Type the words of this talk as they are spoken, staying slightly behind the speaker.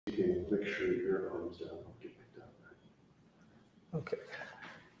make sure your earphones don't get picked up. Okay.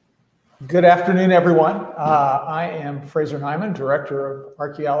 Good afternoon, everyone. I am Fraser Neiman, Director of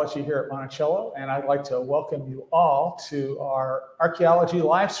Archaeology here at Monticello, and I'd like to welcome you all to our Archaeology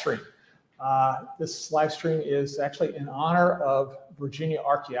live stream. This live stream is actually in honor of Virginia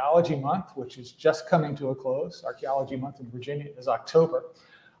Archaeology Month, which is just coming to a close. Archaeology Month in Virginia is October.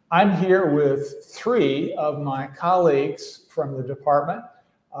 I'm here with three of my colleagues from the department,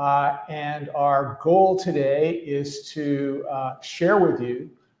 and our goal today is to share with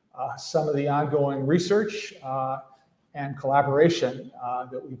you some of the ongoing research and collaboration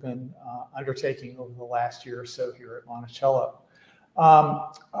that we've been undertaking over the last year or so here at Monticello.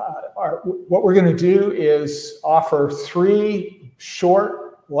 What we're going to do is offer three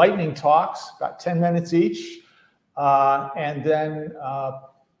short lightning talks, about 10 minutes each, and then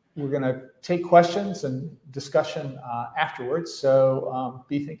we're going to take questions and discussion afterwards. So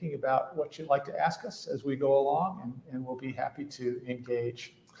be thinking about what you'd like to ask us as we go along, and we'll be happy to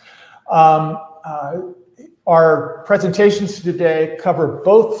engage. Our presentations today cover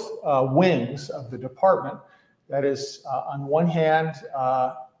both wings of the department. That is, on one hand,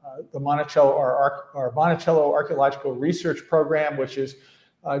 the Monticello, our Monticello Archaeological Research Program, which is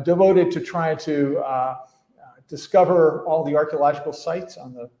devoted to trying to discover all the archaeological sites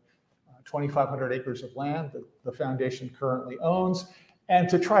on the 2,500 acres of land that the foundation currently owns, and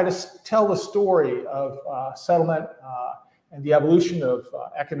to try to tell the story of settlement and the evolution of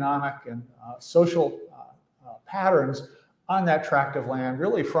economic and social patterns on that tract of land,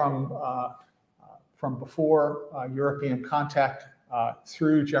 really from before European contact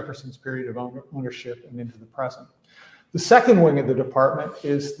through Jefferson's period of ownership and into the present. The second wing of the department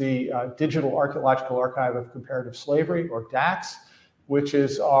is the Digital Archaeological Archive of Comparative Slavery, or DAACS, which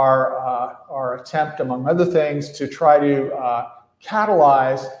is our attempt, among other things, to try to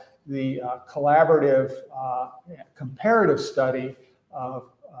catalyze the collaborative comparative study of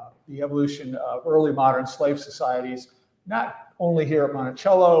the evolution of early modern slave societies, not only here at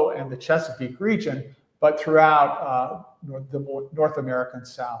Monticello and the Chesapeake region, but throughout the North American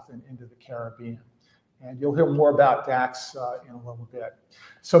South and into the Caribbean. And you'll hear more about DAACS in a little bit.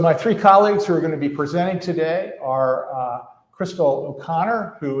 So my three colleagues who are going to be presenting today are Crystal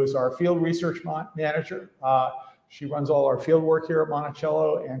O'Connor, who is our field research manager. She runs all our field work here at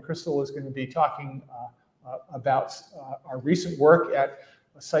Monticello, and Crystal is going to be talking about our recent work at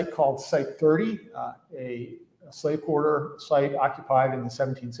a site called Site 30, a slave quarter site occupied in the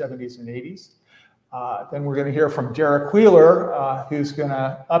 1770s and 80s. Then we're going to hear from Derek Wheeler, who's going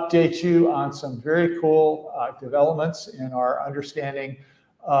to update you on some very cool developments in our understanding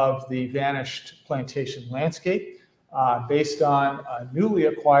of the vanished plantation landscape based on a newly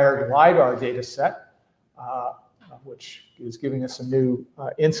acquired LiDAR data set, which is giving us some new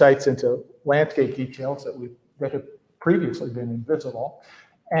insights into landscape details that have previously been invisible.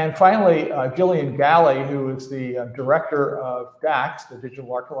 And finally, Jillian Galle, who is the director of DAACS, the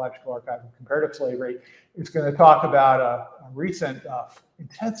Digital Archaeological Archive of Comparative Slavery, is going to talk about a recent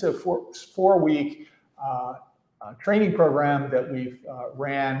intensive four-week training program that we've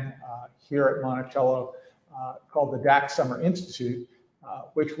ran here at Monticello called the DAACS Summer Institute,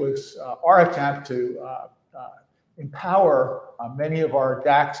 which was our attempt to empower many of our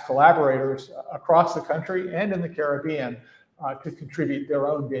DAACS collaborators across the country and in the Caribbean to contribute their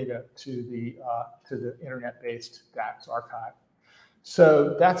own data to the internet-based DAACS archive.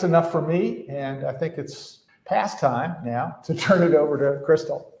 So that's enough for me, and I think it's past time now to turn it over to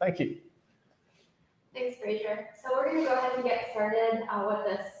Crystal. Thank you. Thanks, Fraser. So we're going to go ahead and get started with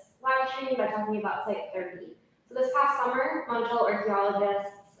this live stream by talking about Site 30. So this past summer, Monticello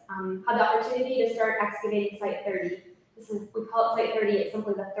archaeologists had the opportunity to start excavating Site 30. We call it Site 30. It's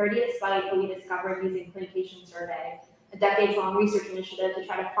simply the 30th site that we discovered using plantation survey, a decades-long research initiative to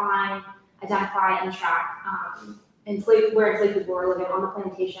try to find, identify, and track where enslaved people were living on the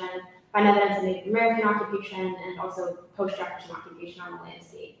plantation, find evidence of Native American occupation, and also post-Jefferson occupation on the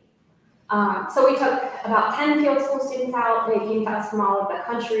landscape. So we took about 10 field school students out. They came to us from all over the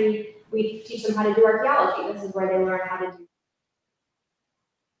country. We teach them how to do archaeology. This is where they learn how to do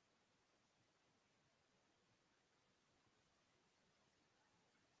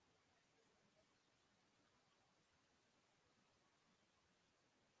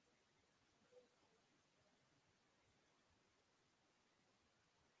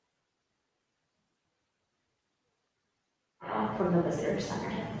from the visitor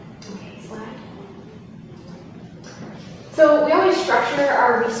center. Okay, slide. So we always structure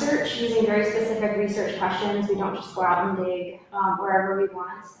our research using very specific research questions. We don't just go out and dig wherever we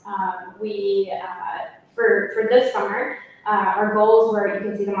want. We for this summer, our goals were, you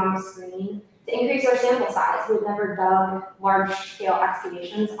can see them on the screen, to increase our sample size. We've never done large-scale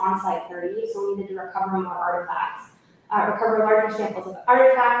excavations on Site 30, so we needed to recover more artifacts. Recover larger samples of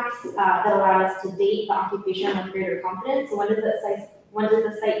artifacts that allow us to date the occupation with greater confidence. So when does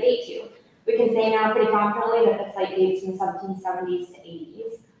the site date to? We can say now pretty confidently that the site dates from the 1770s to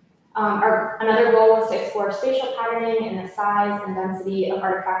 80s. Another goal was to explore spatial patterning and the size and density of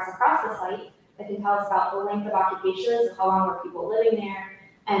artifacts across the site that can tell us about the length of occupations, so how long were people living there,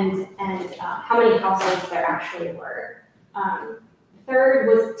 and how many households there actually were. Third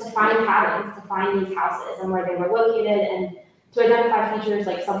was to find cabins, to find these houses and where they were located, and to identify features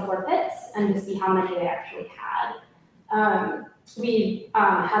like subfloor pits and to see how many they actually had. We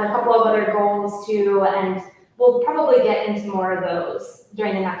had a couple of other goals too, and we'll probably get into more of those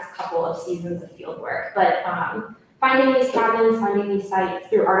during the next couple of seasons of fieldwork. But finding these cabins, finding these sites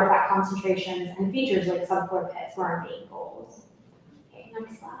through artifact concentrations and features like subfloor pits were our main goals. Okay,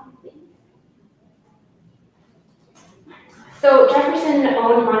 next slide, please. So Jefferson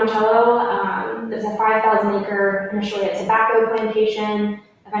owned Monticello. There's a 5,000 acre, initially a tobacco plantation,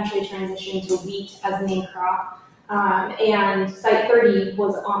 eventually transitioned to wheat as the main crop. And Site 30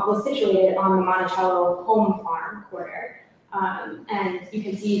 was situated on the Monticello home farm quarter. And you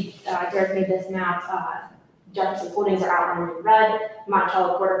can see, Derek made this map, Jefferson's holdings are outlined in red.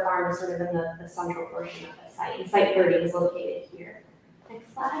 Monticello quarter farm is sort of in the central portion of the site. And Site 30 is located here.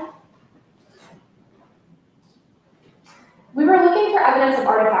 Next slide. We were looking for evidence of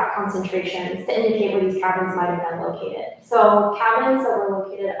artifact concentrations to indicate where these cabins might have been located. So cabins that were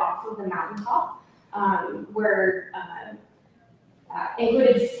located off of the mountaintop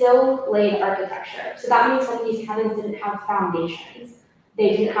included sill-laid architecture. So that means that these cabins didn't have foundations.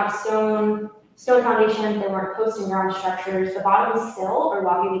 They didn't have stone foundations, they weren't post and ground structures. The bottom sill or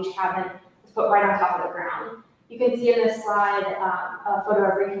log of each cabin was put right on top of the ground. You can see in this slide a photo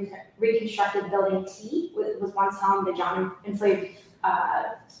of reconstructed building T, was once home to enslaved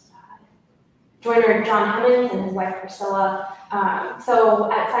joiner John Hemmings and his wife Priscilla. So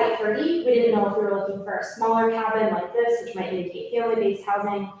at Site 30, we didn't know if we were looking for a smaller cabin like this, which might indicate family-based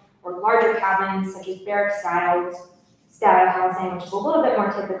housing, or larger cabins such as barrack style housing, which is a little bit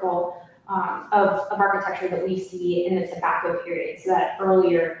more typical of architecture that we see in the tobacco period, so that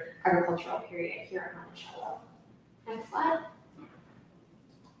earlier agricultural period here in Monticello. Next slide.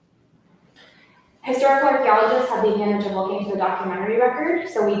 Historical archaeologists have the advantage of looking to the documentary record,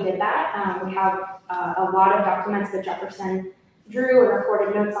 so we did that. We have a lot of documents that Jefferson drew and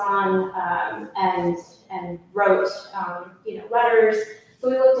recorded notes on, and wrote, letters. So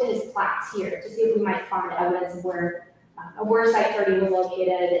we looked at his plats here to see if we might find evidence of where Site 30 was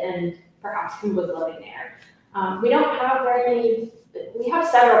located and perhaps who was living there. We don't have very many. We have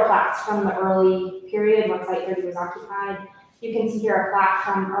several plats from the early period when Site 30 was occupied. You can see here a plat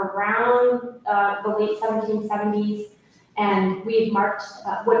from around the late 1770s, and we've marked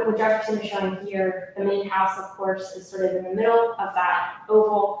what Jefferson is showing here. The main house, of course, is sort of in the middle of that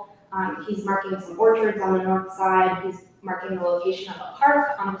oval. He's marking some orchards on the north side. He's marking the location of a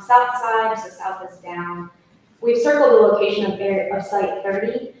park on the south side, so south is down. We've circled the location of Site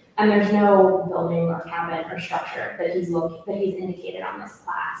 30, and there's no building or cabin or structure that he's indicated on this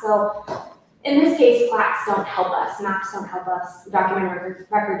plat. So in this case, plats don't help us, maps don't help us, the documentary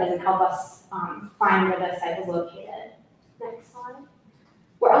record doesn't help us find where the site was located. Next slide.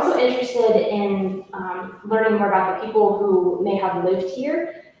 We're also interested in learning more about the people who may have lived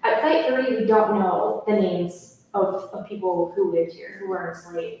here. At Site 30, we don't know the names of people who lived here, who were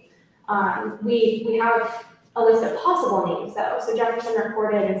enslaved. We have a list of possible names though. So Jefferson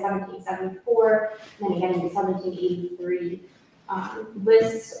recorded in 1774, and then again in 1783,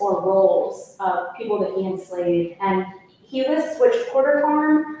 lists or rolls of people that he enslaved, and he lists which quarter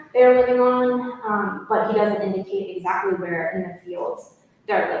farm they're living on, but he doesn't indicate exactly where in the fields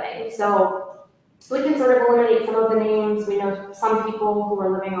they're living. So we can sort of eliminate some of the names. We know some people who are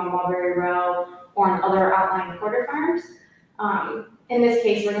living on Mulberry Row or on other outlying quarter farms. In this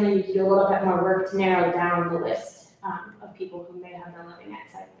case, we're going to need to do a little bit more work to narrow down the list of people who may have been living at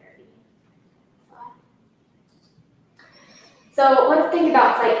Site 30. So let's think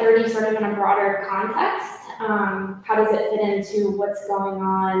about Site 30 sort of in a broader context. How does it fit into what's going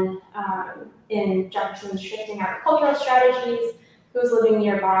on in Jefferson's shifting agricultural strategies? Who's living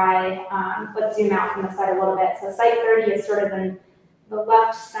nearby? Let's zoom out from the site a little bit. So Site 30 is sort of in the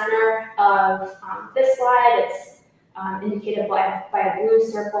left center of this slide. It's indicated by a blue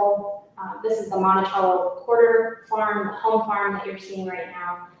circle. This is the Monticello quarter farm, the home farm that you're seeing right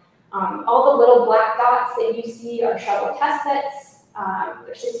now. All the little black dots that you see are shuttle test pits.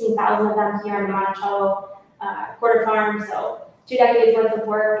 There's 16,000 of them here in the Monticello quarter farm, so 2 decades worth of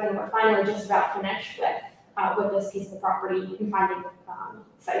work, and we're finally just about finished with this piece of property and finding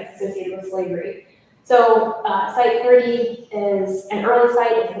sites associated with slavery. So site 30 is an early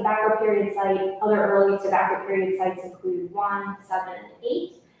site, it's a tobacco period site. Other early tobacco period sites include 1, 7, and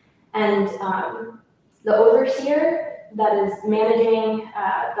 8. And the overseer that is managing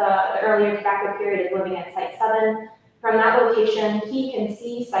the earlier tobacco period is living at site 7. From that location, he can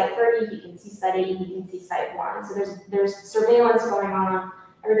see site 30, he can see site 8, he can see site 1. So there's surveillance going on.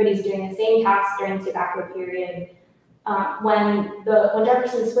 Everybody's doing the same tasks during the tobacco period. When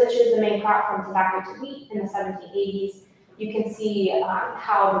Jefferson switches the main crop from tobacco to wheat in the 1780s, you can see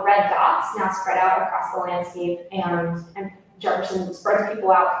how the red dots now spread out across the landscape, and Jefferson spreads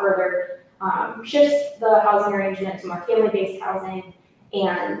people out further, shifts the housing arrangement to more family-based housing,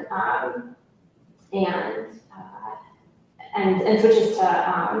 and switches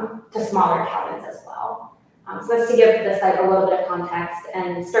to smaller cabins as well. So that's to give the site a little bit of context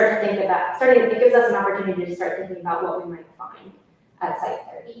and start to think about, it gives us an opportunity to start thinking about what we might find at site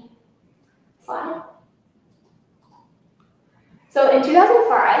 30. Slide. So in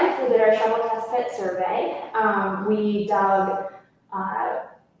 2005, we did our shovel test pit survey. We dug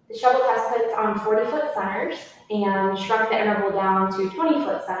the shovel test pits on 40-foot centers and shrunk the interval down to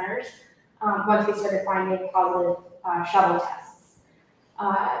 20-foot centers once we started finding positive shovel tests.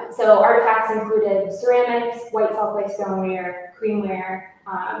 So artifacts included ceramics, white sulfite stoneware, creamware.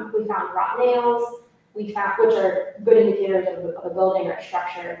 We found wrought nails, which are good indicators of a building or a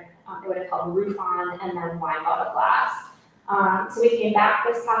structure. They would have held the roof on, and then wine bottle glass. So we came back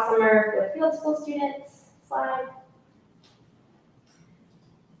this past summer with field school students. Slide.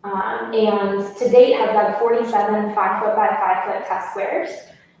 And to date have dug 47 5-foot by 5-foot test squares.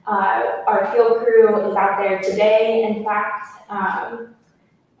 Our field crew is out there today, in fact,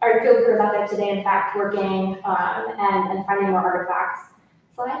 working and finding more artifacts.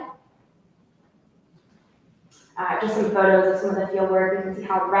 Slide. Just some photos of some of the field work. You can see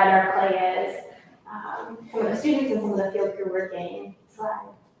how red our clay is. Some of the students and some of the field crew working. Slide.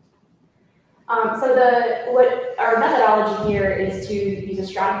 What our methodology here is to use a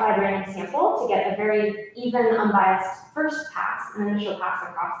stratified random sample to get a very even, unbiased first pass, an initial pass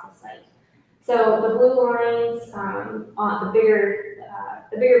across the site. So the blue lines,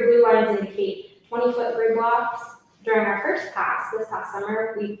 the bigger blue lines indicate 20-foot grid blocks. During our first pass this past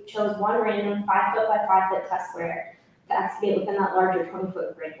summer, we chose one random 5-foot by 5-foot test square to excavate within that larger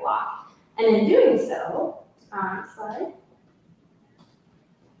 20-foot grid block. And in doing so, slide.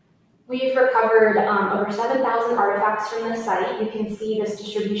 We've recovered over 7,000 artifacts from the site. You can see this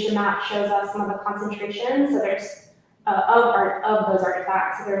distribution map shows us some of the concentrations. So there's of those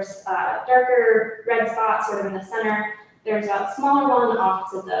artifacts. So there's darker red spots sort of in the center. There's a smaller one off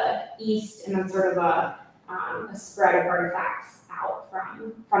to the east, and then sort of a spread of artifacts out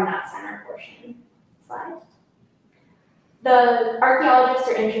from that center portion. Slide. The archaeologists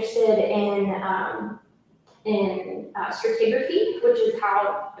are interested in stratigraphy, which is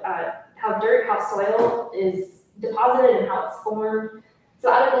how soil is deposited and how it's formed.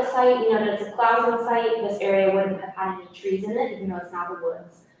 So out of the site, you know that it's a clousing site. This area wouldn't have had any trees in it, even though it's now the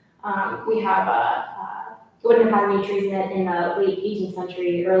woods. It wouldn't have had any trees in it in the late 18th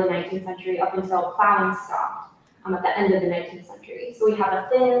century, early 19th century, up until plowing stopped at the end of the 19th century. So we have a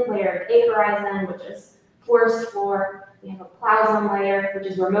thin layer of A horizon, which is forest floor. We have a plow layer, which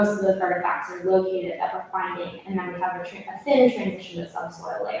is where most of those artifacts are located that we're finding, and then we have a thin transition to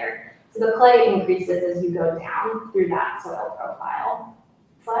subsoil layer. So the clay increases as you go down through that soil profile.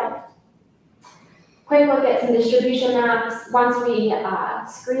 Slide. Quick look at some distribution maps. Once we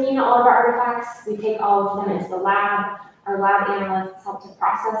screen all of our artifacts, we take all of them into the lab. Our lab analysts help to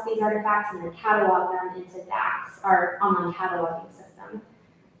process these artifacts and then catalog them into DAACS, our online cataloging system.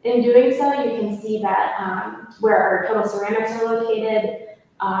 In doing so, you can see that where our total ceramics are located,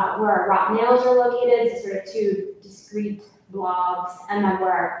 where our wrought nails are located, so sort of two discrete blobs, and then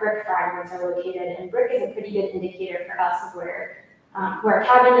where our brick fragments are located. And brick is a pretty good indicator for us of where a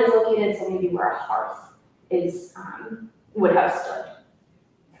cabin is located, so maybe where a hearth is would have stood.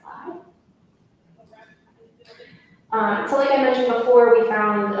 So like I mentioned before, we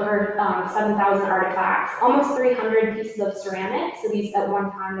found over 7,000 artifacts, almost 300 pieces of ceramics. So these at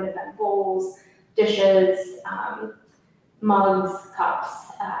one time would have been bowls, dishes, mugs,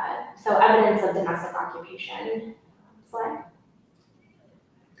 cups. So evidence of domestic occupation. Slide.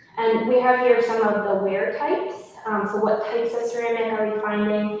 And we have here some of the ware types. So what types of ceramic are we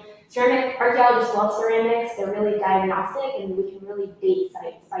finding? Archaeologists love ceramics. They're really diagnostic, and we can really date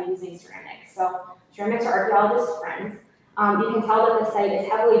sites by using ceramics. So ceramics are archaeologists' friends. You can tell that the site is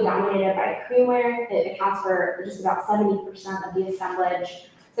heavily dominated by creamware. It accounts for just about 70% of the assemblage.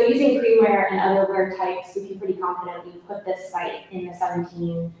 So using creamware and other ware types, we can pretty confidently put this site in the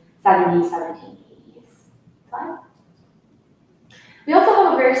 1770s, 1780s. Slide. We also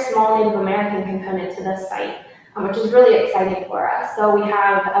have a very small Native American component to this site, which is really exciting for us. So we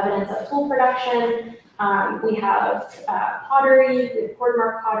have evidence of tool production. We have pottery, we have cord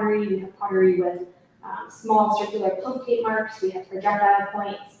mark pottery, we have pottery with small circular punctate marks, we have projectile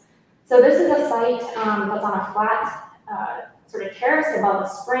points. So this is a site that's on a flat sort of terrace above a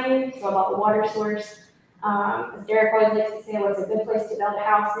spring, so above a water source. As Derek always likes to say, what's a good place to build a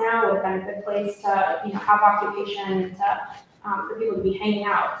house now would have been a good place to have occupation, for people to be hanging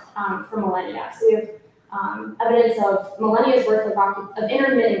out for millennia. So we have evidence of millennia's worth of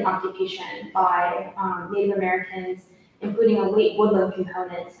intermittent occupation by Native Americans, including a late woodland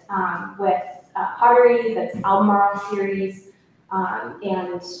component with pottery that's Albemarle series,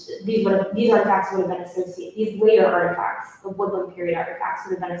 and these artifacts would have been associated. These later artifacts, the woodland period artifacts,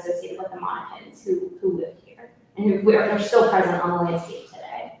 would have been associated with the Monahans who lived here and they're still present on the landscape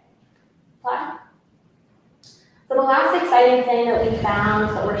today. Slide. So the last exciting thing that we found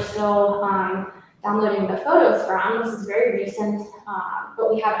that we're still downloading the photos from, this is very recent,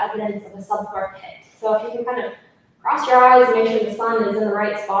 but we have evidence of a subfloor pit. So if you can kind of cross your eyes and make sure the sun is in the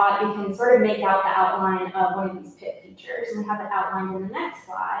right spot, you can sort of make out the outline of one of these pit features. And we have it outlined in the next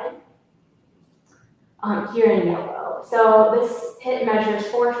slide, here in yellow. So this pit measures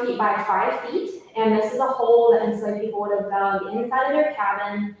 4 feet by 5 feet, and this is a hole that enslaved people would have dug inside of their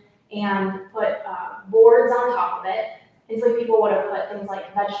cabin and put boards on top of it. Enslaved people would have put things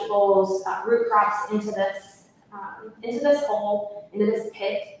like vegetables, root crops into this hole, into this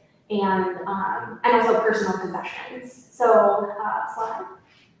pit, and also personal possessions. So, slide.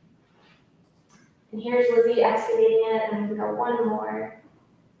 And here's Lizzie excavating it, and we can go one more.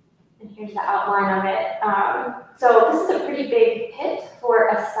 And here's the outline of it. So this is a pretty big pit for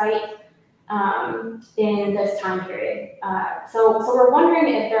a site in this time period. So we're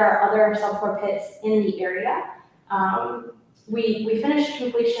wondering if there are other subfloor pits in the area. We finished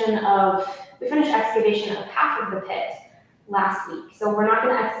excavation of half of the pit last week, so we're not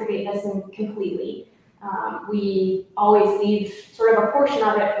going to excavate this completely. We always leave sort of a portion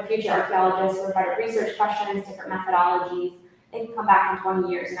of it for future archaeologists who try to research questions, different methodologies. They can come back in 20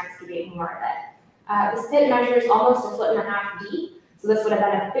 years and excavate more of it. This pit measures almost 1.5 feet deep, so this would have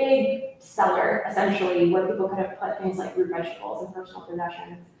been a big cellar, essentially, where people could have put things like root vegetables and personal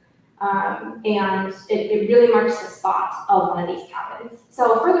possessions. And it really marks the spot of one of these cabins.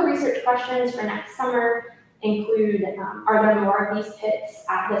 So further research questions for next summer include, are there more of these pits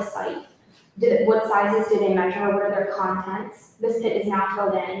at this site? What sizes did they measure? What are their contents? This pit is now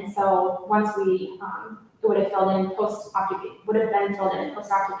filled in, so once we, it would have been filled in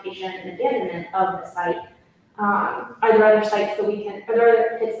post-occupation and abandonment of the site. Are there other pits that we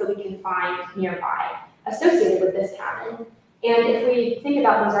can find nearby associated with this cabin? And if we think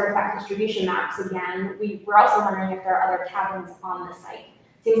about those artifact distribution maps again, we're also wondering if there are other cabins on the site.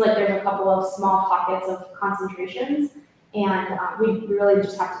 Seems like there's a couple of small pockets of concentrations, and we really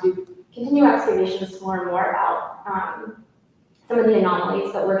just have to continue excavations to learn more about some of the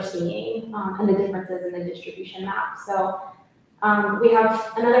anomalies that we're seeing and the differences in the distribution map. So we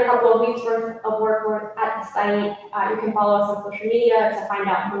have another couple of weeks worth of work at the site. You can follow us on social media to find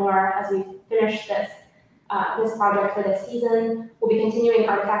out more as we finish this project for this season. We'll be continuing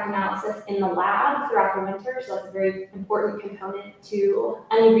artifact analysis in the lab throughout the winter, so it's a very important component to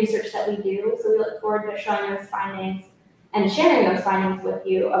any research that we do. So we look forward to showing those findings and sharing those findings with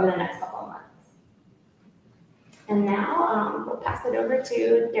you over the next couple of months. And now we'll pass it over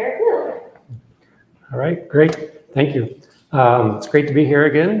to Derek Wheeler. All right, great, thank you. It's great to be here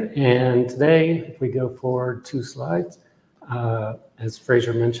again. And today, if we go forward 2 slides, as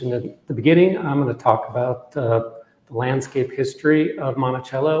Fraser mentioned at the beginning, I'm going to talk about the landscape history of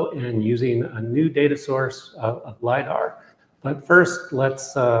Monticello and using a new data source of LiDAR. But first,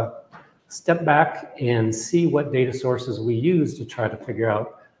 let's step back and see what data sources we use to try to figure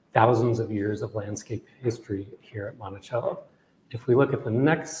out thousands of years of landscape history here at Monticello. If we look at the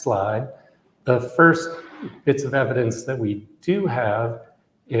next slide, the first bits of evidence that we do have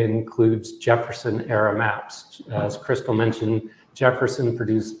includes Jefferson era maps. As Crystal mentioned, Jefferson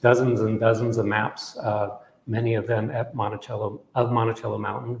produced dozens and dozens of maps, many of them at Monticello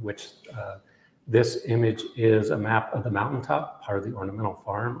Mountain, which this image is a map of the mountaintop, part of the ornamental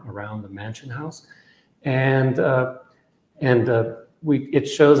farm around the mansion house. And it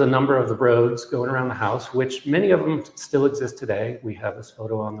shows a number of the roads going around the house, which many of them still exist today. We have this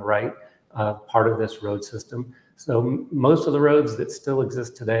photo on the right, part of this road system. So most of the roads that still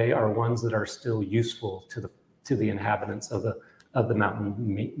exist today are ones that are still useful to the inhabitants of the mountain,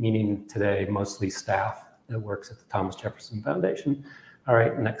 meaning today mostly staff that works at the Thomas Jefferson Foundation. All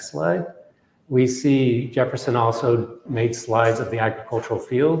right, next slide. We see Jefferson also made slides of the agricultural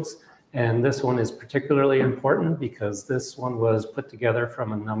fields, and this one is particularly important because this one was put together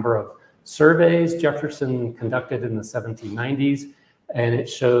from a number of surveys Jefferson conducted in the 1790s, and it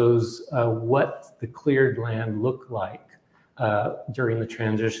shows what the cleared land looked like during the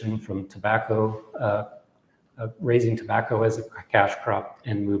transition from tobacco, raising tobacco as a cash crop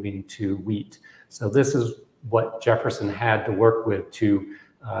and moving to wheat. So this is what Jefferson had to work with to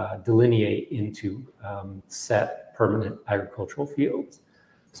delineate into set permanent agricultural fields.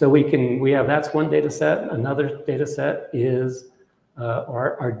 So we have, that's one data set. Another data set is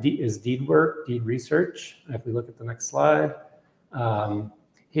deed work, deed research. If we look at the next slide,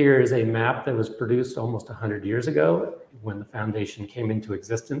 here is a map that was produced almost 100 years ago when the foundation came into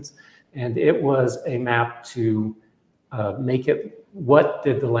existence. And it was a map to make it, what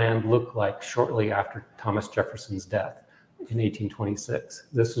did the land look like shortly after Thomas Jefferson's death in 1826.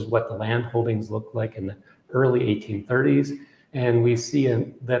 This is what the land holdings looked like in the early 1830s. And we see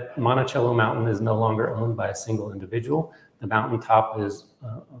that Monticello Mountain is no longer owned by a single individual. The mountaintop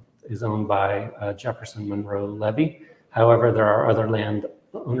is owned by Jefferson Monroe Levy. However, there are other land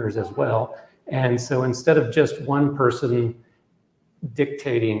owners as well. And so instead of just one person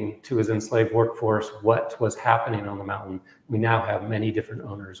dictating to his enslaved workforce what was happening on the mountain, we now have many different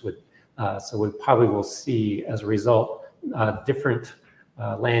owners. So we probably will see, as a result, different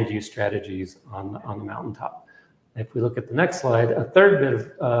land use strategies on the mountaintop. If we look at the next slide, a third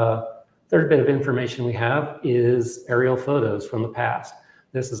bit of information we have is aerial photos from the past.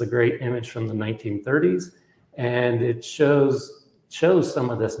 This is a great image from the 1930s, and it shows some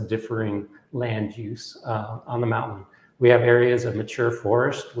of this differing land use on the mountain. We have areas of mature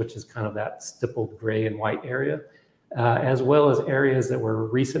forest, which is kind of that stippled gray and white area, as well as areas that were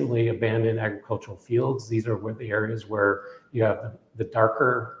recently abandoned agricultural fields. These are the areas where you have the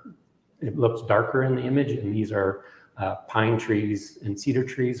darker, it looks darker in the image, and these are pine trees and cedar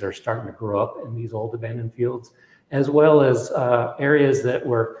trees are starting to grow up in these old abandoned fields, as well as areas that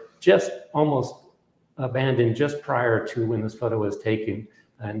were just almost abandoned just prior to when this photo was taken,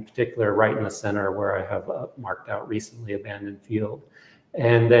 in particular right in the center where I have marked out recently abandoned field.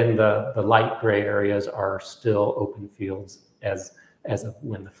 And then the light gray areas are still open fields as of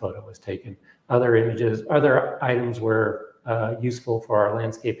when the photo was taken. Other items were useful for our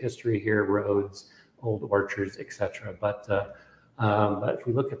landscape history here, roads, old orchards, etc. But if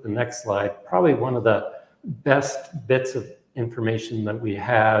we look at the next slide, probably one of the best bits of information that we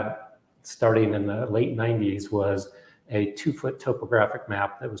had starting in the late 90s was a 2-foot topographic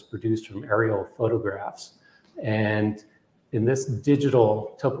map that was produced from aerial photographs. And in this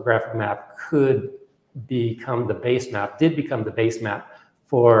digital topographic map did become the base map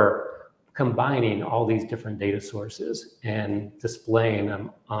for combining all these different data sources and displaying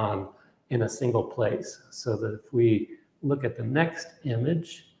them in a single place. So that if we look at the next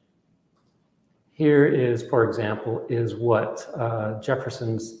image, here is, for example, is what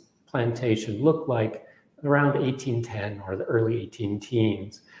Jefferson's plantation looked like around 1810 or the early 18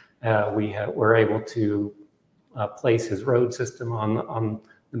 teens. We were able to place his road system on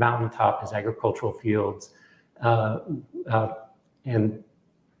the mountaintop, his agricultural fields. But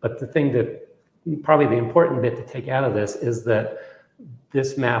the thing that, probably the important bit to take out of this is that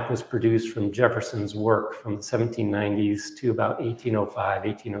this map was produced from Jefferson's work from the 1790s to about 1805,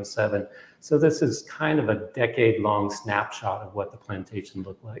 1807. So this is kind of a decade-long snapshot of what the plantation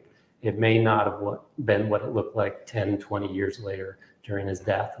looked like. It may not have been what it looked like 10, 20 years later during his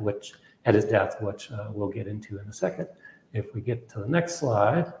death, which we'll get into in a second. If we get to the next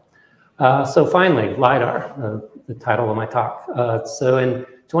slide. So finally, LIDAR, the title of my talk. So in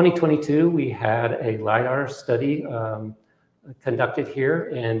 2022, we had a LIDAR study conducted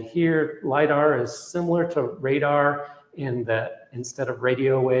here. And here, LIDAR is similar to radar in that instead of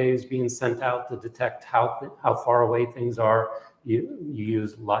radio waves being sent out to detect how far away things are, you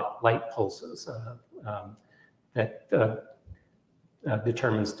use light pulses that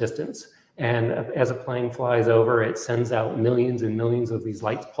determines distance. And as a plane flies over, it sends out millions and millions of these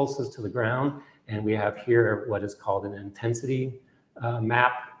light pulses to the ground. And we have here what is called an intensity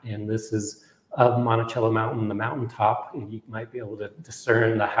map. And this is of Monticello Mountain, the mountaintop. And you might be able to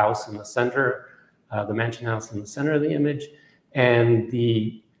discern the house in the center, the mansion house in the center of the image. And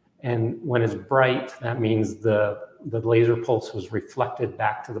when it's bright, that means the laser pulse was reflected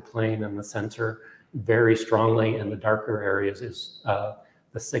back to the plane in the center very strongly. And the darker areas is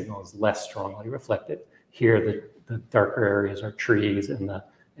the signal is less strongly reflected. Here, the darker areas are trees, and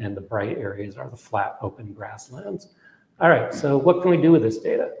the bright areas are the flat, open grasslands. All right, so what can we do with this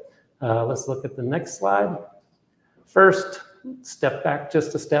data? Let's look at the next slide. First, step back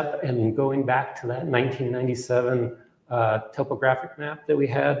just a step, and going back to that 1997 topographic map that we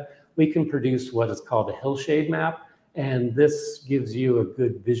had, we can produce what is called a hillshade map, and this gives you a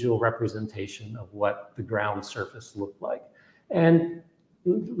good visual representation of what the ground surface looked like. And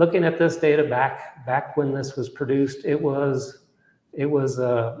looking at this data back when this was produced, it was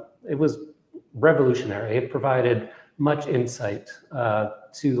revolutionary. It provided much insight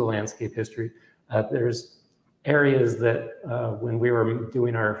to the landscape history. There's areas that when we were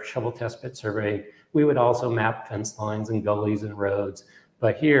doing our shovel test pit survey, we would also map fence lines and gullies and roads.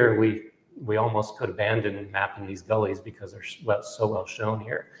 But here we almost could abandon mapping these gullies because they're so well shown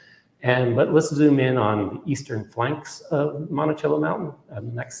here. But let's zoom in on the eastern flanks of Monticello Mountain on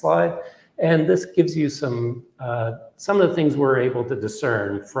the next slide. And this gives you some of the things we're able to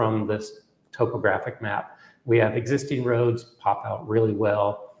discern from this topographic map. We have existing roads pop out really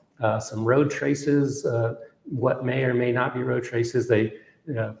well. Some road traces, what may or may not be road traces,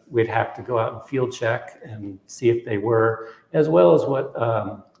 we'd have to go out and field check and see if they were, as well as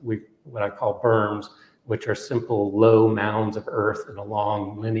what I call berms, which are simple low mounds of earth in a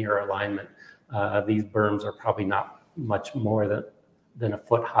long linear alignment. These berms are probably not much more than a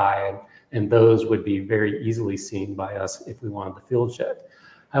foot high, and those would be very easily seen by us if we wanted to field check.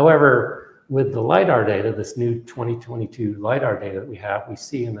 However, with the LiDAR data, this new 2022 LiDAR data that we have, we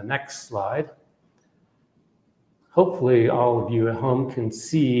see in the next slide, hopefully all of you at home can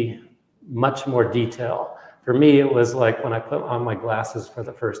see much more detail. For me, it was like when I put on my glasses for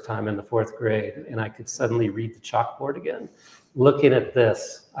the first time in the 4th grade and I could suddenly read the chalkboard again. Looking at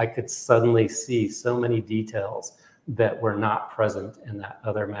this, I could suddenly see so many details that were not present in that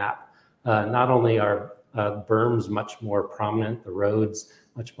other map. Not only are berms much more prominent, the roads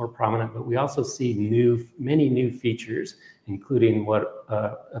much more prominent, but we also see many new features, including what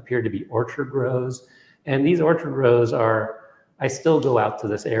appear to be orchard rows. And these orchard rows I still go out to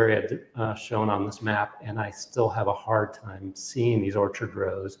this area shown on this map, and I still have a hard time seeing these orchard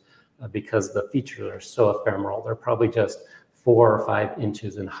rows because the features are so ephemeral. They're probably just 4 or 5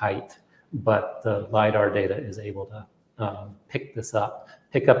 inches in height, but the LiDAR data is able to pick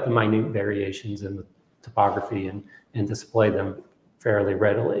up the minute variations in the topography and display them fairly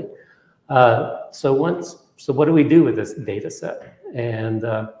readily. So what do we do with this data set? And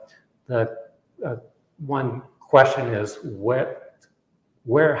the one question is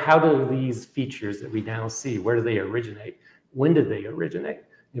how do these features that we now see, where do they originate? When did they originate?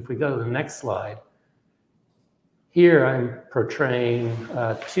 If we go to the next slide, here I'm portraying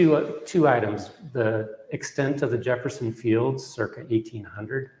two items, the extent of the Jefferson Fields circa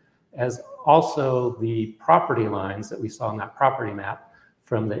 1800, as also the property lines that we saw in that property map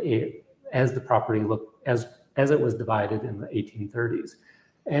as it was divided in the 1830s.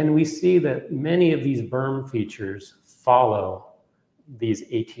 And we see that many of these berm features follow these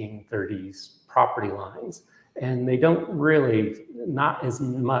 1830s property lines, and they don't really, not as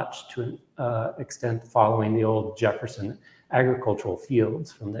much to an extent following the old Jefferson agricultural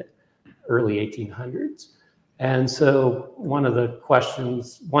fields from the early 1800s. And so one of the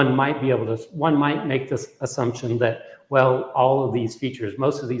questions, one might make this assumption that, well, all of these features,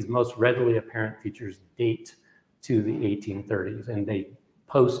 most of these most readily apparent features date to the 1830s, and they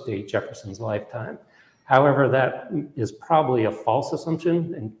post-date Jefferson's lifetime. However, that is probably a false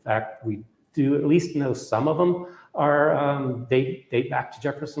assumption. In fact, we do at least know some of them date back to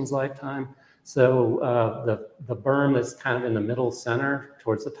Jefferson's lifetime. So the berm that's kind of in the middle center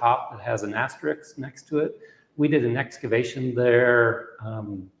towards the top that has an asterisk next to it, we did an excavation there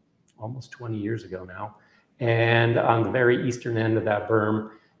almost 20 years ago now, and on the very eastern end of that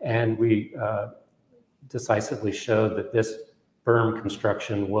berm, and we decisively showed that this berm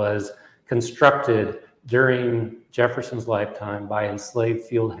construction was constructed during Jefferson's lifetime by enslaved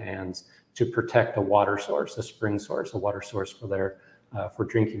field hands to protect a water source, a spring source, a water source for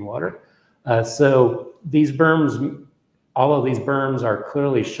drinking water. So these berms, all of these berms are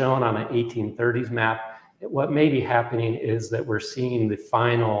clearly shown on an 1830s map. What may be happening is that we're seeing the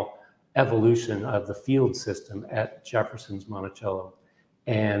final evolution of the field system at Jefferson's Monticello,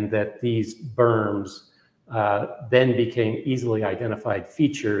 and that these berms then became easily identified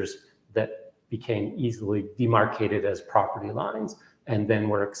features that became easily demarcated as property lines, and then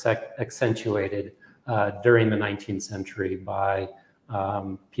were accentuated during the 19th century by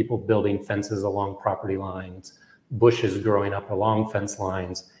people building fences along property lines, bushes growing up along fence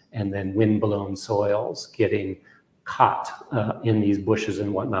lines, and then wind-blown soils getting caught in these bushes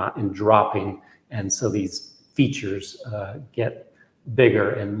and whatnot and dropping And so these features get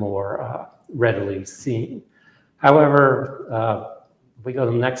bigger and more readily seen. However, if we go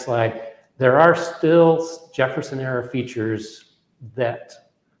to the next slide, there are still Jefferson era features that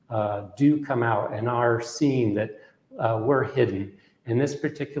do come out and are seen that were hidden. In this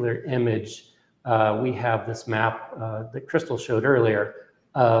particular image, we have this map that Crystal showed earlier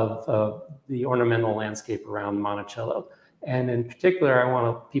of the ornamental landscape around Monticello. And in particular, I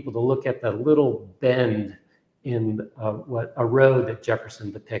want people to look at the little bend in what a road that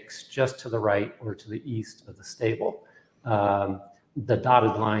Jefferson depicts just to the right or to the east of the stable. The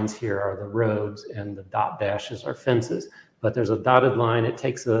dotted lines here are the roads and the dot dashes are fences. But there's a dotted line. It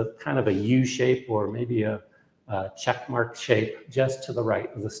takes a kind of a U shape or maybe a check mark shape just to the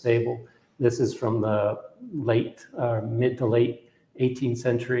right of the stable. This is from the mid to late 18th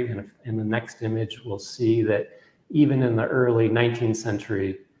century. And in the next image, we'll see that even in the early 19th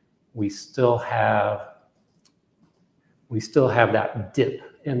century, we still have that dip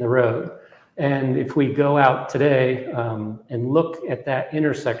in the road. And if we go out today and look at that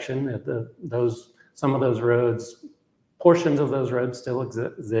intersection, at some of those roads, portions of those roads still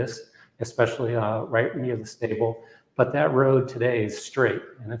exist, especially right near the stable. But that road today is straight.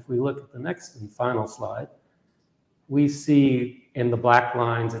 And if we look at the next and final slide, we see in the black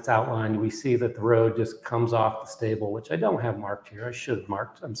lines, it's outlined, we see that the road just comes off the stable, which I don't have marked here. I should have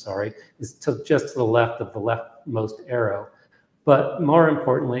marked, I'm sorry. It's just to the left of the leftmost arrow. But more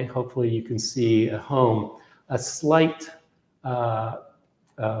importantly, hopefully you can see at home a slight, the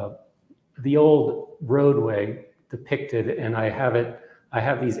old roadway depicted, and I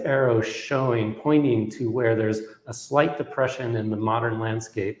have these arrows pointing to where there's a slight depression in the modern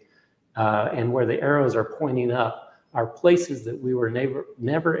landscape, and where the arrows are pointing up are places that we were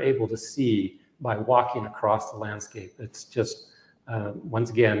never able to see by walking across the landscape. It's just, once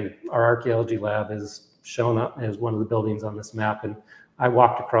again, our archaeology lab is shown up as one of the buildings on this map, and I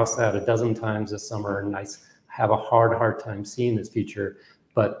walked across that a dozen times this summer, and I have a hard time seeing this feature,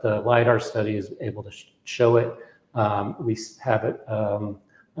 but the LiDAR study is able to show it. We have it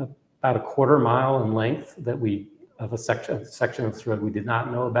about a quarter mile in length of a section of this road we did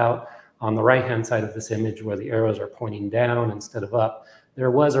not know about. On the right-hand side of this image where the arrows are pointing down instead of up, there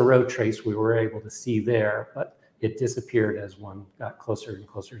was a road trace we were able to see there, but it disappeared as one got closer and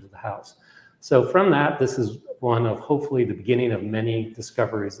closer to the house. So from that, this is one of hopefully the beginning of many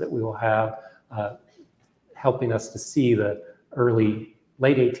discoveries that we will have, helping us to see the late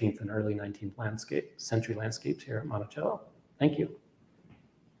 18th and early 19th century landscapes here at Monticello. Thank you.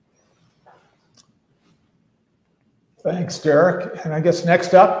 Thanks, Derek. And I guess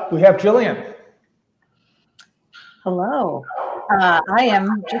next up, we have Jillian. Hello. I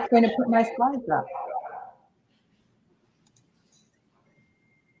am just going to put my slides up.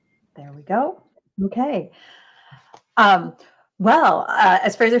 There we go. Okay. Well,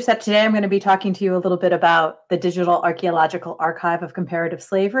 as Fraser said, today I'm going to be talking to you a little bit about the Digital Archaeological Archive of Comparative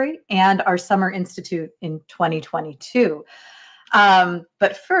Slavery and our Summer Institute in 2022.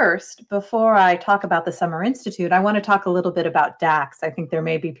 But first, before I talk about the Summer Institute, I want to talk a little bit about DAACS. I think there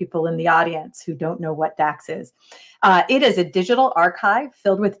may be people in the audience who don't know what DAACS is. It is a digital archive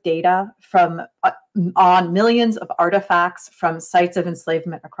filled with data on millions of artifacts from sites of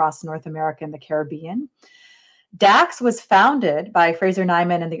enslavement across North America and the Caribbean. DAACS was founded by Fraser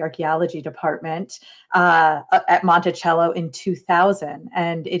Neiman and the Archaeology Department at Monticello in 2000,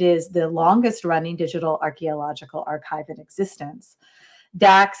 and it is the longest running digital archaeological archive in existence.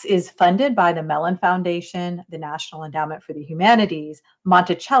 DAACS is funded by the Mellon Foundation, the National Endowment for the Humanities,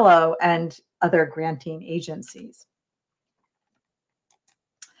 Monticello, and other granting agencies.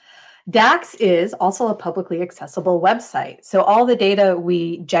 DAACS is also a publicly accessible website. So all the data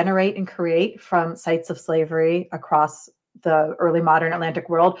we generate and create from sites of slavery across the early modern Atlantic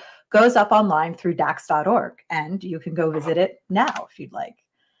world goes up online through DAACS.org, and you can go visit it now if you'd like.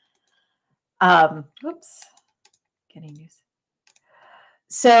 Getting used.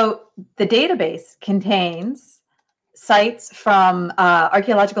 So the database contains sites from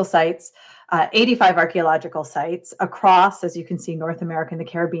archaeological sites, 85 archaeological sites across, as you can see, North America and the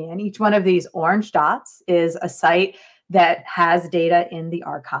Caribbean. Each one of these orange dots is a site that has data in the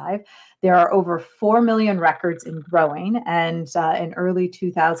archive. There are over 4 million records and growing, and in early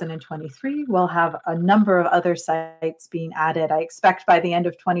 2023, we'll have a number of other sites being added. I expect by the end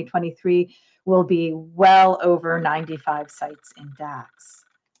of 2023, we'll be well over 95 sites in DAACS.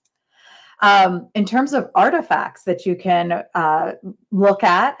 In terms of artifacts that you can look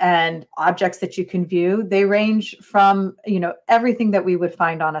at and objects that you can view, they range from, everything that we would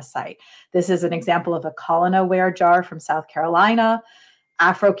find on a site. This is an example of a colonaware jar from South Carolina.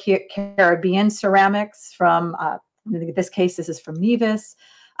 Afro-Caribbean ceramics from, in this case, this is from Nevis.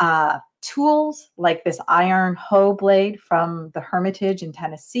 Tools like this iron hoe blade from the Hermitage in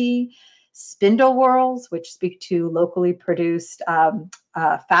Tennessee. Spindle whorls, which speak to locally produced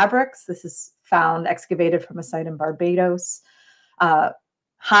fabrics. This is found excavated from a site in Barbados.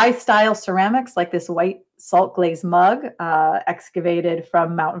 High style ceramics like this white salt glaze mug, excavated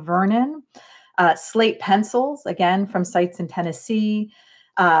from Mount Vernon. Slate pencils, again, from sites in Tennessee.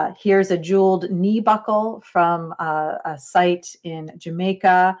 Here's a jeweled knee buckle from a site in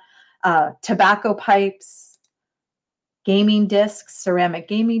Jamaica. Tobacco pipes, gaming discs, ceramic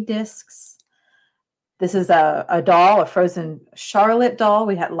gaming discs. This is a doll, a frozen Charlotte doll.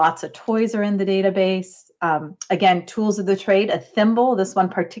 We had lots of toys are in the database. Again, tools of the trade, a thimble, this one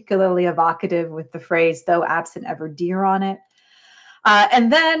particularly evocative with the phrase, though absent ever dear on it.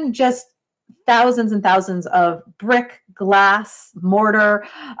 And then just thousands and thousands of brick, glass, mortar,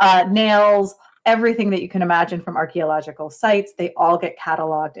 nails, everything that you can imagine from archaeological sites. They all get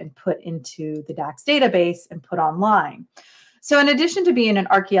cataloged and put into the DAACS database and put online. So in addition to being an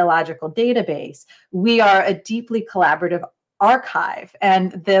archaeological database, we are a deeply collaborative archive,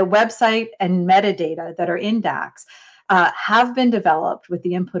 and the website and metadata that are in DAACS have been developed with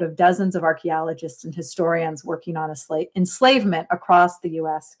the input of dozens of archaeologists and historians working on enslavement across the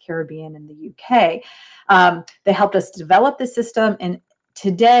US, Caribbean, and the UK. They helped us develop the system, and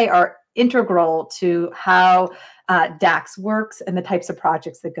today are integral to how DAACS works and the types of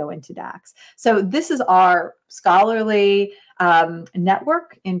projects that go into DAACS. So this is our scholarly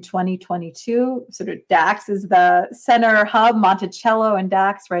network in 2022. Sort of DAACS is the center hub, Monticello and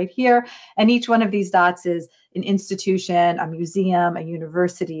DAACS right here. And each one of these dots is an institution, a museum, a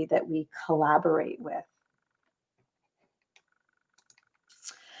university that we collaborate with.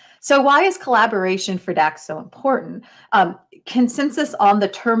 So why is collaboration for DAACS so important? Consensus on the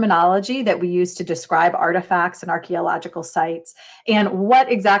terminology that we use to describe artifacts and archaeological sites and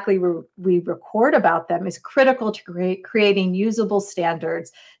what exactly we record about them is critical to creating usable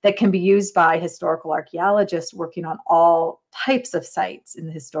standards that can be used by historical archaeologists working on all types of sites in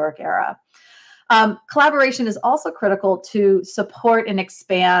the historic era. Collaboration is also critical to support and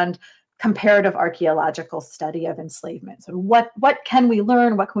expand comparative archaeological study of enslavement. So what can we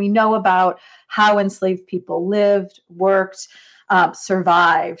learn? What can we know about how enslaved people lived, worked,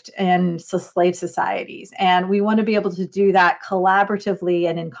 survived in slave societies? And we want to be able to do that collaboratively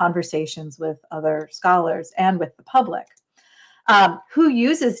and in conversations with other scholars and with the public. Who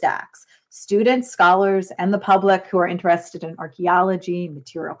uses DAACS? Students, scholars, and the public who are interested in archaeology,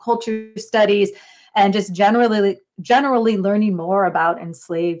 material culture studies, and just generally learning more about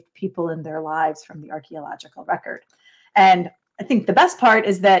enslaved people in their lives from the archaeological record. And I think the best part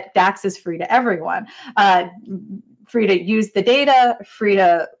is that DAACS is free to everyone. Free to use the data, free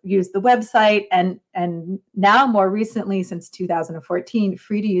to use the website, and now more recently, since 2014,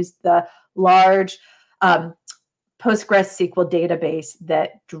 free to use the large PostgreSQL database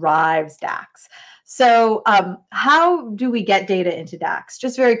that drives DAACS. So how do we get data into DAACS?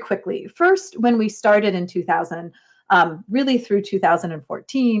 Just very quickly. First, when we started in 2000, really through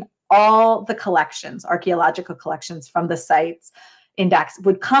 2014, all the collections, archaeological collections from the sites in DAACS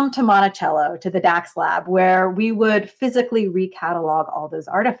would come to Monticello, to the DAACS lab, where we would physically recatalog all those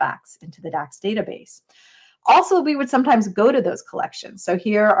artifacts into the DAACS database. Also, we would sometimes go to those collections. So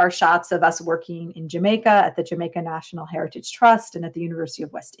here are shots of us working in Jamaica at the Jamaica National Heritage Trust and at the University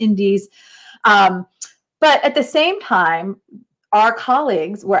of West Indies. But at the same time, our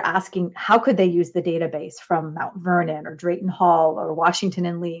colleagues were asking how could they use the database from Mount Vernon or Drayton Hall or Washington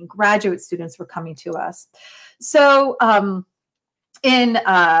and Lee, and graduate students were coming to us. So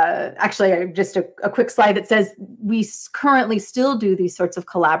actually just a quick slide that says we currently still do these sorts of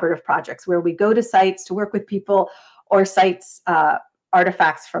collaborative projects where we go to sites to work with people, or sites,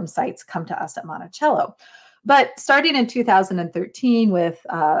 artifacts from sites come to us at Monticello. But starting in 2013 with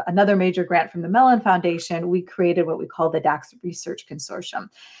another major grant from the Mellon Foundation, we created what we call the DAACS Research Consortium.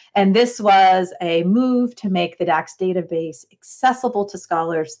 And this was a move to make the DAACS database accessible to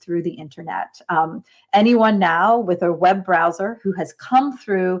scholars through the internet. Anyone now with a web browser who has come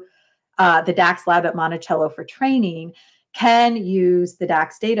through the DAACS lab at Monticello for training can use the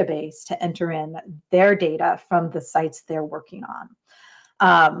DAACS database to enter in their data from the sites they're working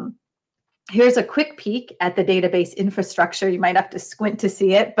on. Here's a quick peek at the database infrastructure. You might have to squint to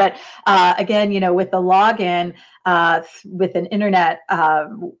see it, but again, with the login with an internet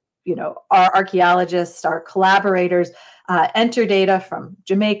our archaeologists, our collaborators enter data from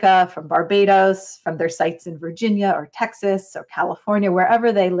Jamaica, from Barbados, from their sites in Virginia or Texas or California,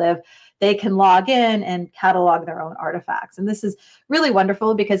 wherever they live. They can log in and catalog their own artifacts. And this is really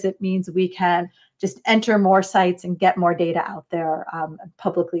wonderful because it means we can just enter more sites and get more data out there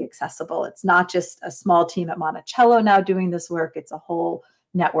publicly accessible. It's not just a small team at Monticello now doing this work. It's a whole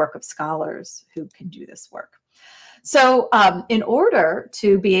network of scholars who can do this work. So in order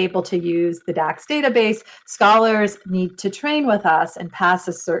to be able to use the DAACS database, scholars need to train with us and pass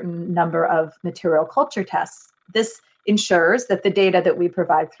a certain number of material culture tests. This ensures that the data that we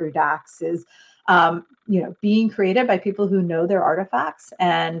provide through DAACS is being created by people who know their artifacts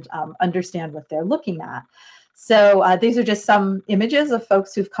and understand what they're looking at. So these are just some images of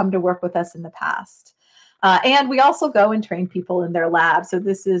folks who've come to work with us in the past. And we also go and train people in their lab. So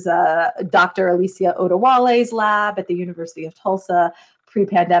this is Dr. Alicia Odawale's lab at the University of Tulsa.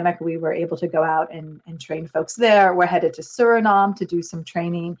 Pre-pandemic, we were able to go out and train folks there. We're headed to Suriname to do some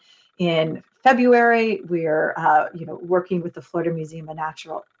training in February. We're working with the Florida Museum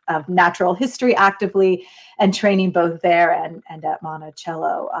of Natural History actively and training both there and at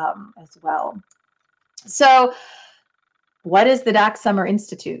Monticello as well. So what is the DAACS Summer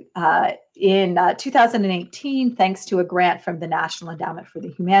Institute? In 2018, thanks to a grant from the National Endowment for the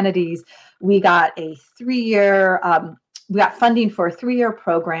Humanities, we got a we got funding for a 3-year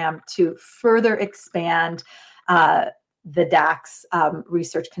program to further expand the DAACS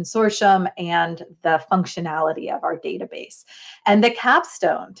Research Consortium and the functionality of our database. And the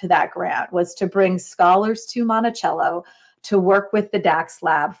capstone to that grant was to bring scholars to Monticello to work with the DAACS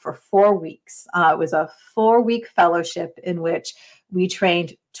lab for 4 weeks. It was a 4-week fellowship in which we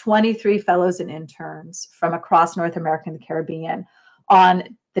trained 23 fellows and interns from across North America and the Caribbean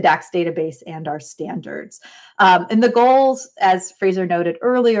on the DAACS database and our standards. And the goals, as Fraser noted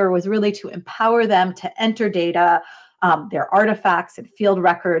earlier, was really to empower them to enter data, their artifacts and field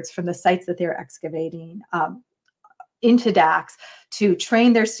records from the sites that they're excavating into DAACS, to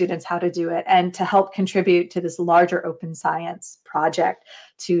train their students how to do it and to help contribute to this larger open science project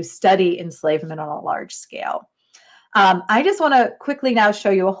to study enslavement on a large scale. I just want to quickly now show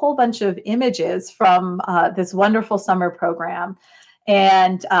you a whole bunch of images from this wonderful summer program.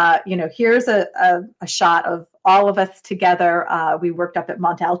 And, here's a shot of all of us together. We worked up at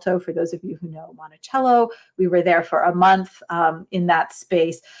Monte Alto, for those of you who know Monticello. We were there for a month in that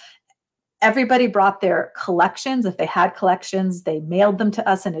space. Everybody brought their collections. If they had collections, they mailed them to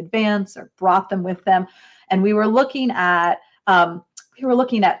us in advance or brought them with them. And we were looking at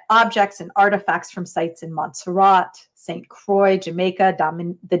objects and artifacts from sites in Montserrat, St. Croix, Jamaica,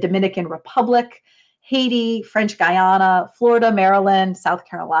 the Dominican Republic, Haiti, French Guiana, Florida, Maryland, South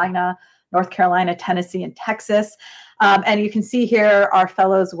Carolina, North Carolina, Tennessee, and Texas. And you can see here our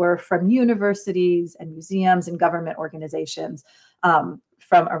fellows were from universities and museums and government organizations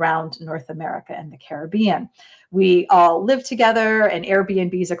from around North America and the Caribbean. We all lived together in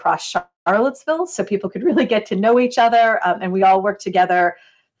Airbnbs across Charlottesville, so people could really get to know each other. And we all worked together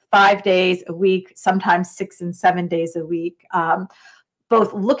 5 days a week, sometimes 6 and 7 days a week,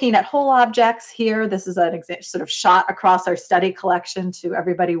 both looking at whole objects here. This is an sort of shot across our study collection to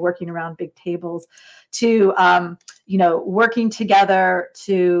everybody working around big tables, to working together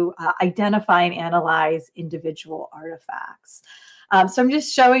to identify and analyze individual artifacts. So I'm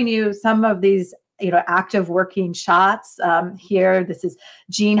just showing you some of these active working shots here. This is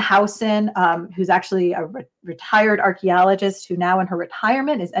Jean Housen, who's actually a retired archaeologist who now in her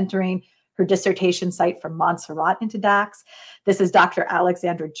retirement is entering her dissertation site from Montserrat into DAACS. This is Dr.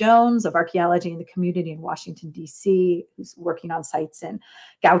 Alexandra Jones of Archaeology in the Community in Washington, D.C., who's working on sites in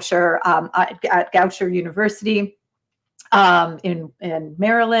Goucher, at Goucher University in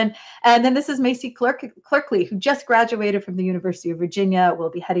Maryland. And then this is Macy Clerkley, who just graduated from the University of Virginia, will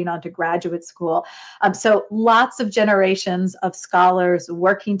be heading on to graduate school. So lots of generations of scholars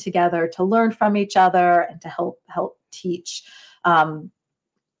working together to learn from each other and to help teach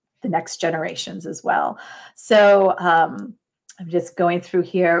the next generations as well. So I'm just going through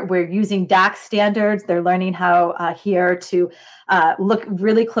here. We're using DAACS standards. They're learning how here to look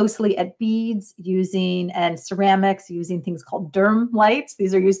really closely at beads and ceramics using things called derm lights.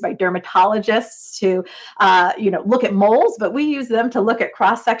 These are used by dermatologists to, look at moles, but we use them to look at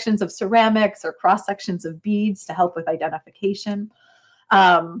cross sections of ceramics or cross sections of beads to help with identification.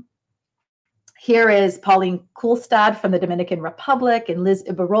 Here is Pauline Coolstad from the Dominican Republic and Liz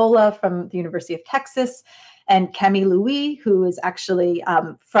Ibarola from the University of Texas, and Camille Louis, who is actually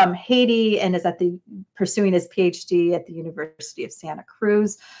from Haiti and is pursuing his PhD at the University of Santa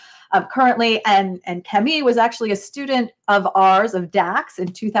Cruz. currently, and Camille was actually a student of ours, of DAACS, in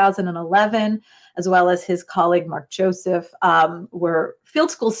 2011, as well as his colleague Mark Joseph, were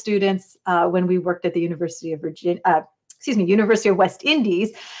field school students when we worked at the University of University of West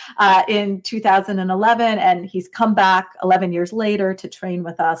Indies in 2011, and he's come back 11 years later to train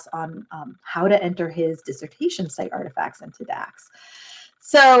with us on how to enter his dissertation site artifacts into DAACS.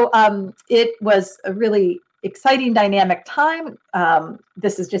 So it was a really exciting, dynamic time.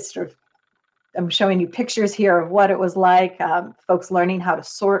 This is just sort of, I'm showing you pictures here of what it was like, folks learning how to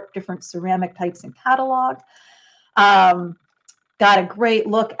sort different ceramic types and catalog. Got a great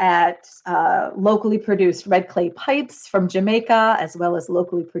look at locally produced red clay pipes from Jamaica, as well as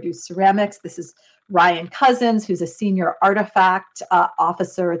locally produced ceramics. This is Ryan Cousins, who's a senior artifact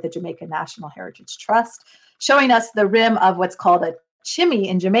officer at the Jamaica National Heritage Trust, showing us the rim of what's called a chimney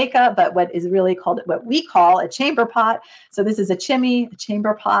in Jamaica, but what is really called, what we call, a chamber pot. So this is a chimney, a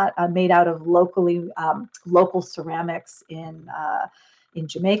chamber pot made out of local ceramics in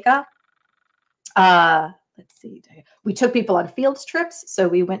Jamaica. Let's see, we took people on field trips. So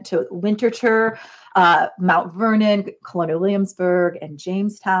we went to Winterthur, Mount Vernon, Colonial Williamsburg, and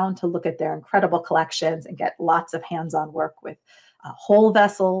Jamestown to look at their incredible collections and get lots of hands-on work with whole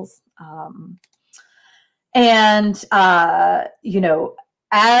vessels. You know,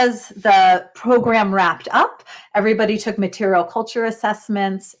 as the program wrapped up, everybody took material culture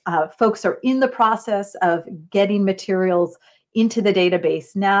assessments. Folks are in the process of getting materials into the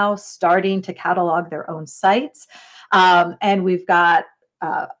database now, starting to catalog their own sites. And we've got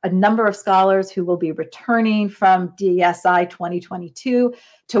a number of scholars who will be returning from DAACS 2022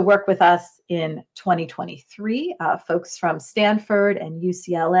 to work with us in 2023, folks from Stanford and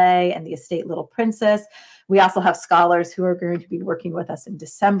UCLA and the Estate Little Princess. We also have scholars who are going to be working with us in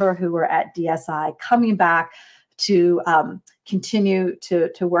December who were at DSI, coming back to continue to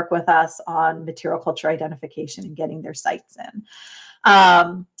work with us on material culture identification and getting their sites in.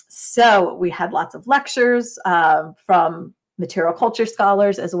 So we had lots of lectures from material culture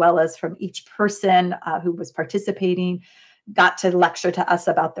scholars, as well as from each person who was participating, got to lecture to us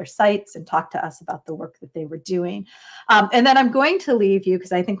about their sites and talk to us about the work that they were doing. And then I'm going to leave you,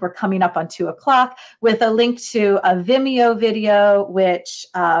 because I think we're coming up on 2 o'clock, with a link to a Vimeo video, which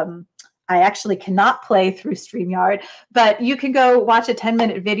I actually cannot play through StreamYard, but you can go watch a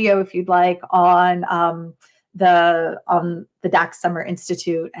 10-minute video if you'd like on the DAACS Summer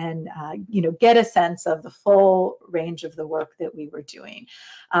Institute, and you know, get a sense of the full range of the work that we were doing.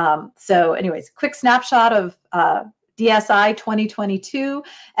 So anyways, quick snapshot of DSI 2022,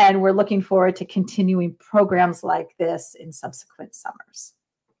 and we're looking forward to continuing programs like this in subsequent summers.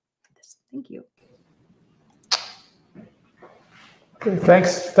 Thank you. Okay,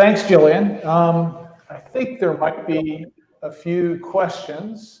 thanks, Jillian. I think there might be a few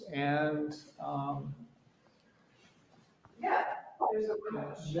questions, and yeah, there's a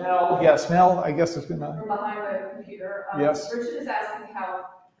question. Mel, I guess is gonna. From behind the computer. Yes. Richard is asking how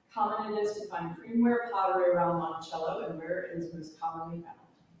common it is to find creamware pottery around Monticello, and where it is most commonly found.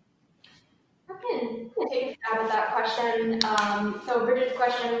 I can take a stab at that question. So Bridget's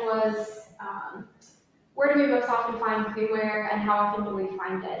question was, where do we most often find creamware, and how often do we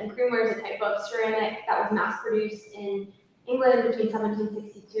find it? And creamware is a type of ceramic that was mass-produced in England between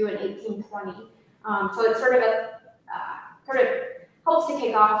 1762 and 1820. So it's sort of helps to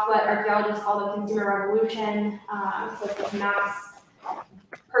kick off what archaeologists call the consumer revolution. So it's this mass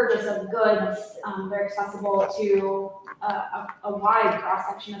purchase of goods. They're accessible to a wide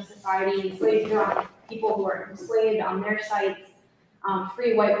cross-section of society. Enslaved people who are enslaved on their sites,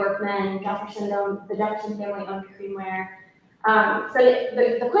 free white workmen. The Jefferson family owned creamware. So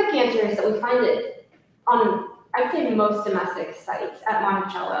the quick answer is that we find it on, I'd say, most domestic sites at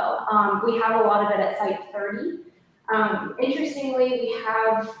Monticello. We have a lot of it at Site 30. Interestingly, we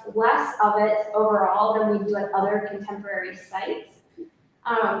have less of it overall than we do at other contemporary sites.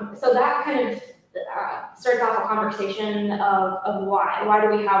 So that kind of starts off a conversation of why. Why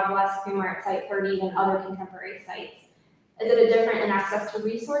do we have less creamware at Site 30 than other contemporary sites? Is it a different in access to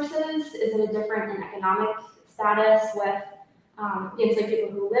resources? Is it a different in economic status with the enslaved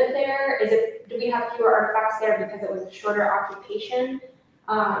people who live there? Do we have fewer artifacts there because it was a shorter occupation?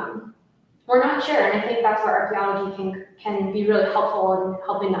 We're not sure, and I think that's where archaeology can be really helpful in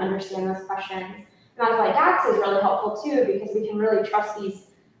helping to understand those questions. And that's why DAACS is really helpful too, because we can really trust these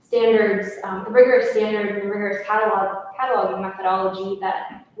standards, the rigorous standards and the rigorous cataloging methodology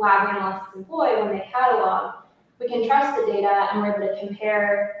that lab analysts employ when they catalog. We can trust the data, and we're able to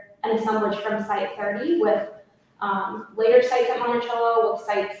compare an assemblage from Site 30 with later sites at Monticello, with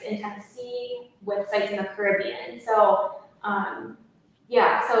sites in Tennessee, with sites in the Caribbean. So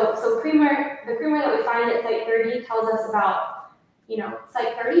yeah, so the creamery that we find at Site 30 tells us about,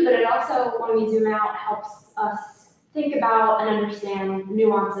 Site 30, but it also, when we zoom out, helps us think about and understand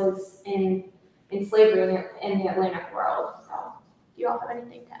nuances in slavery in the Atlantic world. So, do you all have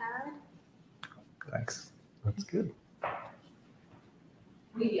anything to add? Thanks. That's good.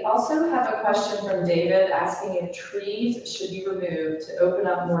 We also have a question from David asking if trees should be removed to open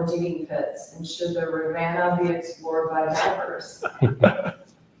up more digging pits, and should the Ravenna be explored by divers? I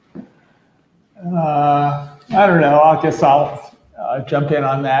don't know. I guess I'll jump in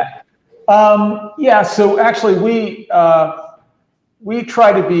on that. Yeah. So actually, we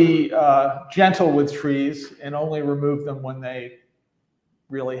try to be gentle with trees and only remove them when they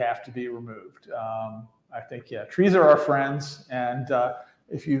really have to be removed. I think, yeah, trees are our friends, and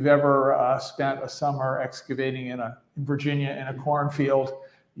if you've ever spent a summer excavating in Virginia in a cornfield,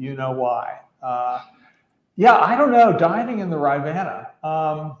 you know why. Yeah, I don't know, diving in the Ravenna.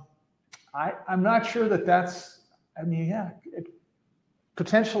 I'm not sure that's, I mean, yeah,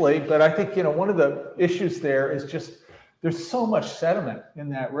 potentially, but I think, one of the issues there is just there's so much sediment in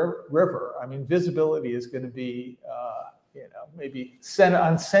that river. I mean, visibility is going to be, maybe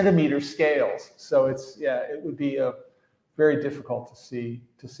on centimeter scales. So it would be very difficult to see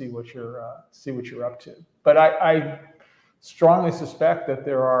what you're up to. But I strongly suspect that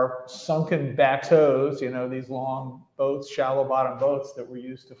there are sunken bateaus, these long boats, shallow bottom boats that were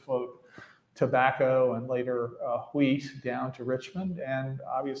used to float tobacco and later wheat down to Richmond, and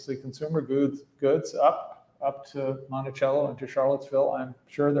obviously consumer goods up to Monticello and to Charlottesville. I'm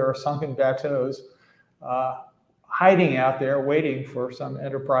sure there are sunken bateaus hiding out there, waiting for some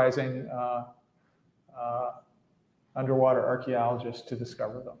enterprising underwater archaeologists to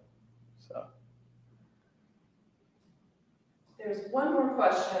discover them. So There's one more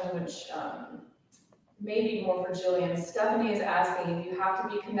question, which may be more for Jillian. Stephanie is asking if you have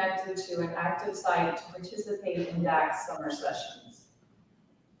to be connected to an active site to participate in DAACS summer sessions.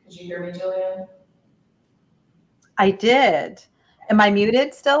 Could you hear me, Jillian? I did. Am I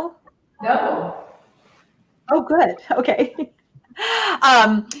muted still? No. Oh, good. Okay.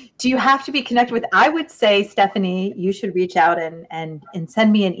 Do you have to be connected with? I would say, Stephanie, you should reach out and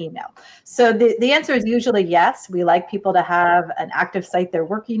send me an email. So the answer is usually yes. We like people to have an active site they're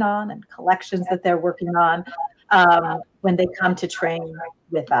working on and collections that they're working on when they come to train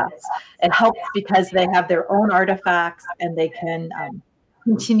with us. It helps because they have their own artifacts and they can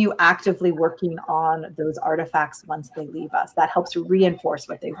continue actively working on those artifacts once they leave us. That helps to reinforce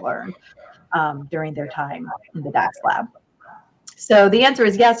what they've learned during their time in the DAACS lab. So the answer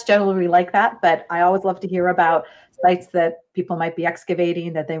is yes, generally we like that, but I always love to hear about sites that people might be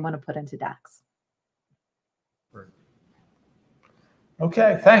excavating that they want to put into DAACS.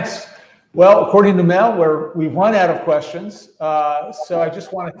 okay, thanks. Well, according to Mel, we've run out of questions. So I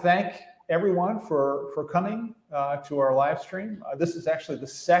just want to thank everyone for coming to our live stream. This is actually the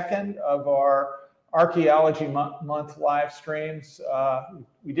second of our Archaeology Month live streams.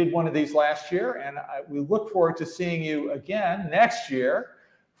 We did one of these last year, and we look forward to seeing you again next year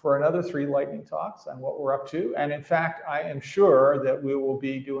for another 3 lightning talks on what we're up to. And in fact, I am sure that we will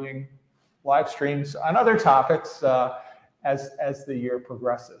be doing live streams on other topics as the year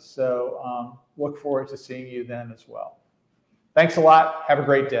progresses. So look forward to seeing you then as well. Thanks a lot. Have a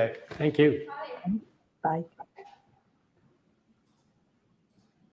great day. Thank you. Bye. Bye.